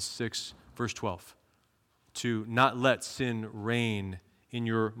in Romans 6, verse 12, to not let sin reign in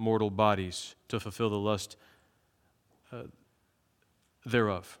your mortal bodies to fulfill the lust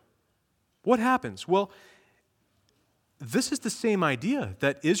thereof? What happens? Well, this is the same idea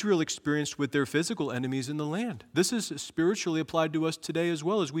that Israel experienced with their physical enemies in the land. This is spiritually applied to us today as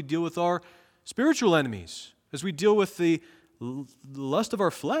well, as we deal with our spiritual enemies, as we deal with the lust of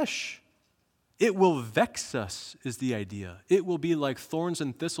our flesh. It will vex us, is the idea. It will be like thorns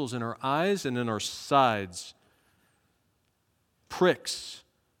and thistles in our eyes and in our sides. Pricks.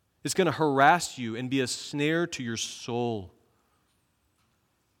 It's going to harass you and be a snare to your soul.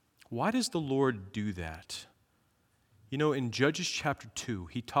 Why does the Lord do that? You know, in Judges chapter 2,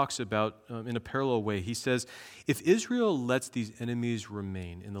 he talks about, in a parallel way, he says, if Israel lets these enemies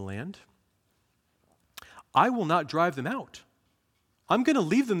remain in the land, I will not drive them out. I'm going to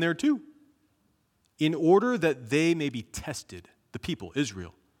leave them there too, in order that they may be tested, the people,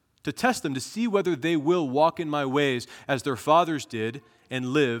 Israel, to test them, to see whether they will walk in my ways as their fathers did and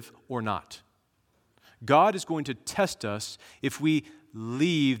live or not. God is going to test us if we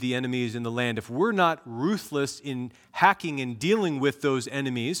leave the enemies in the land. If we're not ruthless in hacking and dealing with those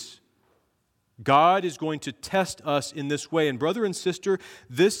enemies, God is going to test us in this way. And brother and sister,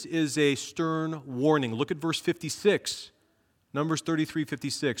 this is a stern warning. Look at verse 56, Numbers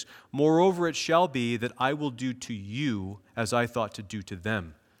 33:56. "Moreover, it shall be that I will do to you as I thought to do to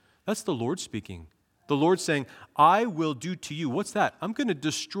them." That's the Lord speaking. The Lord saying, I will do to you. What's that? I'm going to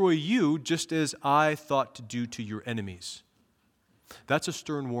destroy you just as I thought to do to your enemies. That's a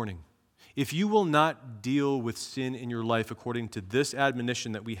stern warning. If you will not deal with sin in your life according to this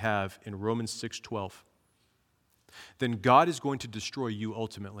admonition that we have in Romans 6:12, then God is going to destroy you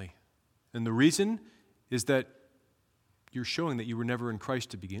ultimately. And the reason is that you're showing that you were never in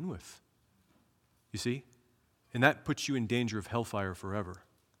Christ to begin with. You see? And that puts you in danger of hellfire forever.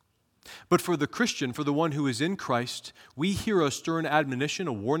 But for the Christian, for the one who is in Christ, we hear a stern admonition,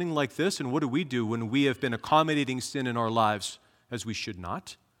 a warning like this, and what do when we have been accommodating sin in our lives as we should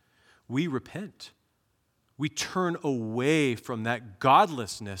not? We repent. We turn away from that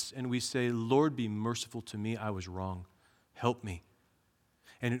godlessness and we say, Lord, be merciful to me. I was wrong. Help me.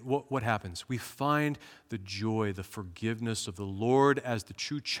 And what happens? We find the joy, the forgiveness of the Lord as the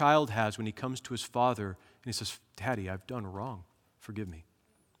true child has when he comes to his father and he says, Daddy, I've done wrong. Forgive me.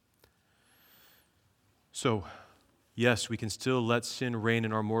 So, yes, we can still let sin reign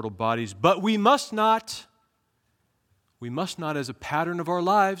in our mortal bodies, but we must not as a pattern of our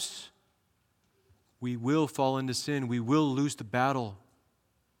lives. We will fall into sin. We will lose the battle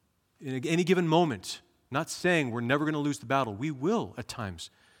in any given moment. Not saying we're never going to lose the battle. We will at times.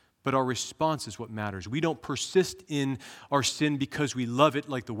 But our response is what matters. We don't persist in our sin because we love it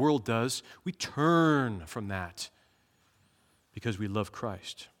like the world does. We turn from that because we love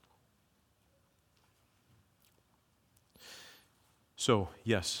Christ. So,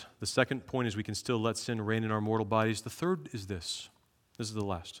 yes, the second point is we can still let sin reign in our mortal bodies. The third is this. This is the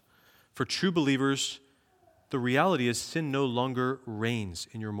last. For true believers, the reality is sin no longer reigns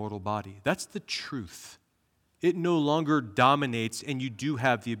in your mortal body. That's the truth. It no longer dominates, and you do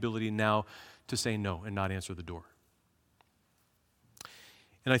have the ability now to say no and not answer the door.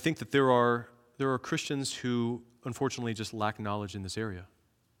 And I think that there are Christians who, unfortunately, just lack knowledge in this area.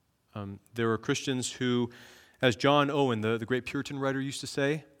 There are Christians who, as John Owen, the great Puritan writer, used to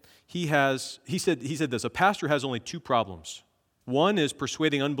say, he said this: a pastor has only two problems. One is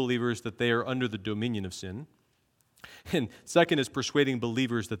persuading unbelievers that they are under the dominion of sin, and second is persuading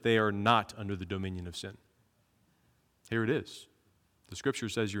believers that they are not under the dominion of sin. Here it is. The Scripture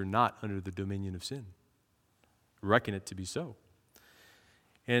says you're not under the dominion of sin. Reckon it to be so.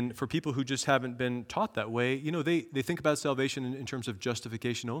 And for people who just haven't been taught that way, they think about salvation in terms of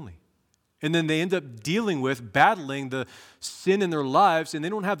justification only. And then they end up battling the sin in their lives, and they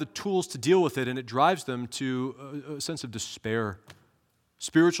don't have the tools to deal with it, and it drives them to a sense of despair.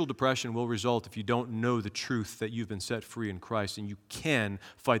 Spiritual depression will result if you don't know the truth that you've been set free in Christ, and you can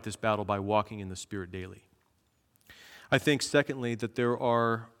fight this battle by walking in the Spirit daily. I think, secondly, that there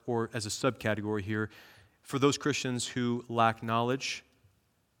are, or as a subcategory here, for those Christians who lack knowledge,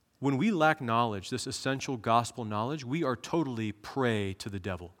 when we lack knowledge, this essential gospel knowledge, we are totally prey to the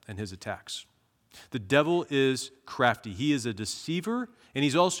devil and his attacks. The devil is crafty. He is a deceiver, and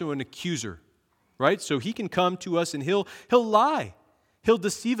he's also an accuser, right? So he can come to us and he'll lie. He'll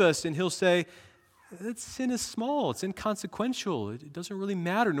deceive us, and he'll say, that sin is small. It's inconsequential. It doesn't really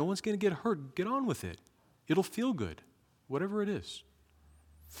matter. No one's going to get hurt. Get on with it. It'll feel good, whatever it is.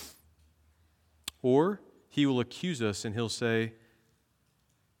 Or he will accuse us, and he'll say,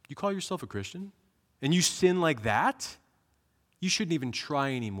 you call yourself a Christian, and you sin like that? You shouldn't even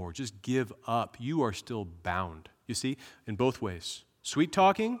try anymore. Just give up. You are still bound. You see, in both ways. Sweet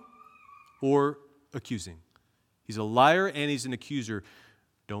talking or accusing. He's a liar and he's an accuser.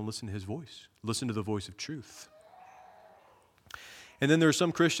 Don't listen to his voice. Listen to the voice of truth. And then there are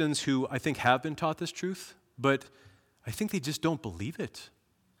some Christians who I think have been taught this truth, but I think they just don't believe it.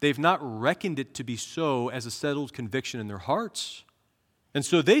 They've not reckoned it to be so as a settled conviction in their hearts. And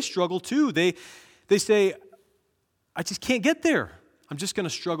so they struggle too. They say, I just can't get there. I'm just going to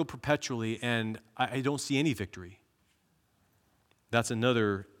struggle perpetually, and I don't see any victory. That's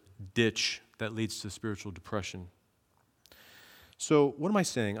another ditch that leads to spiritual depression. So what am I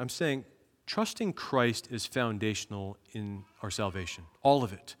saying? I'm saying trusting Christ is foundational in our salvation, all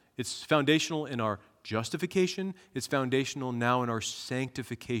of it. It's foundational in our justification. It's foundational now in our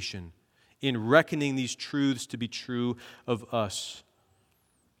sanctification, in reckoning these truths to be true of us.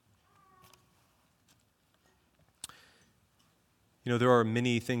 There are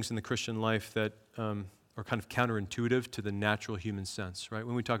many things in the Christian life that are kind of counterintuitive to the natural human sense, right?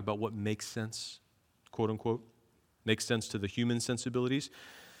 When we talk about what makes sense, quote unquote, makes sense to the human sensibilities,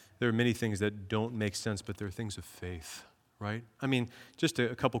 there are many things that don't make sense, but they're things of faith, right? I mean, just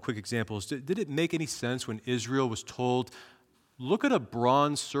a couple quick examples. Did it make any sense when Israel was told, look at a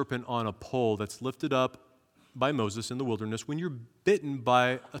bronze serpent on a pole that's lifted up by Moses in the wilderness when you're bitten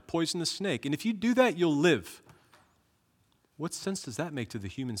by a poisonous snake, and if you do that, you'll live? What sense does that make to the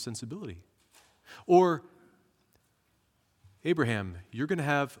human sensibility? Or, Abraham, you're going to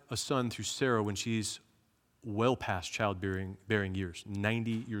have a son through Sarah when she's well past childbearing years,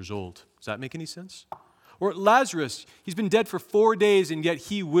 90 years old. Does that make any sense? Or Lazarus, he's been dead for 4 days and yet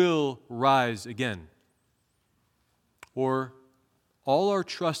he will rise again. Or all our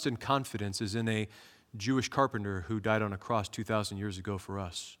trust and confidence is in a Jewish carpenter who died on a cross 2,000 years ago for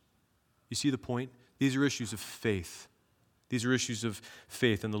us. You see the point? These are issues of faith. These are issues of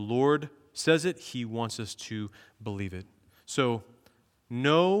faith. And the Lord says it. He wants us to believe it. So,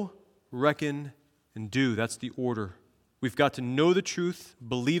 know, reckon, and do. That's the order. We've got to know the truth,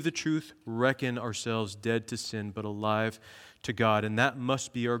 believe the truth, reckon ourselves dead to sin, but alive to God. And that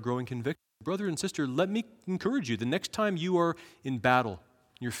must be our growing conviction. Brother and sister, let me encourage you. The next time you are in battle,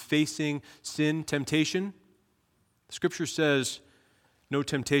 you're facing sin, temptation, the Scripture says, no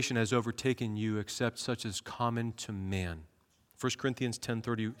temptation has overtaken you except such as common to man. 1 Corinthians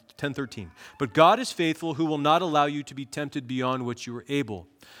 10:13. But God is faithful, who will not allow you to be tempted beyond what you are able,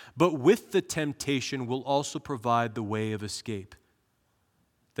 but with the temptation will also provide the way of escape,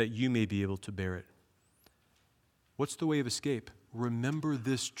 that you may be able to bear it. What's the way of escape? Remember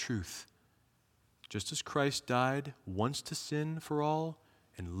this truth. Just as Christ died once to sin for all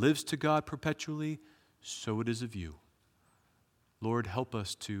and lives to God perpetually, so it is of you. Lord, help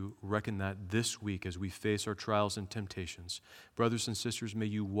us to reckon that this week as we face our trials and temptations. Brothers and sisters, may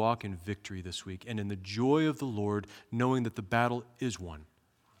you walk in victory this week and in the joy of the Lord, knowing that the battle is won.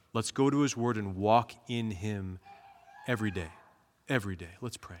 Let's go to His Word and walk in Him every day. Every day.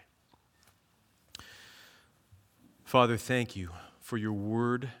 Let's pray. Father, thank you for your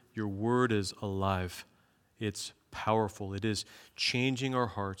Word. Your Word is alive. It's powerful. It is changing our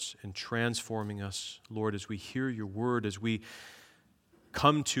hearts and transforming us. Lord, as we hear your Word, as we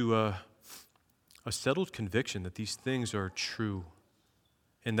come to a settled conviction that these things are true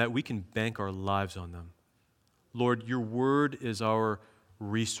and that we can bank our lives on them. Lord, your word is our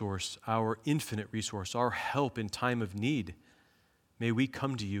resource, our infinite resource, our help in time of need. May we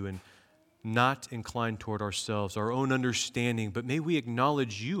come to you and not incline toward ourselves, our own understanding, but may we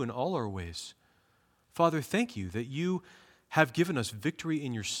acknowledge you in all our ways. Father, thank you that you have given us victory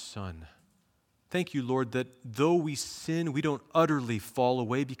in your Son. Thank you, Lord, that though we sin, we don't utterly fall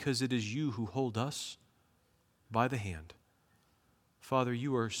away because it is you who hold us by the hand. Father,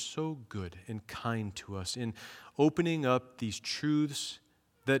 you are so good and kind to us in opening up these truths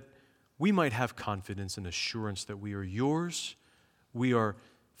that we might have confidence and assurance that we are yours, we are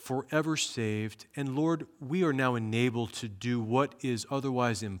forever saved, and Lord, we are now enabled to do what is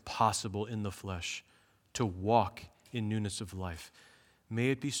otherwise impossible in the flesh, to walk in newness of life. May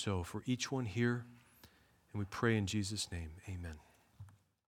it be so for each one here, and we pray in Jesus' name, amen.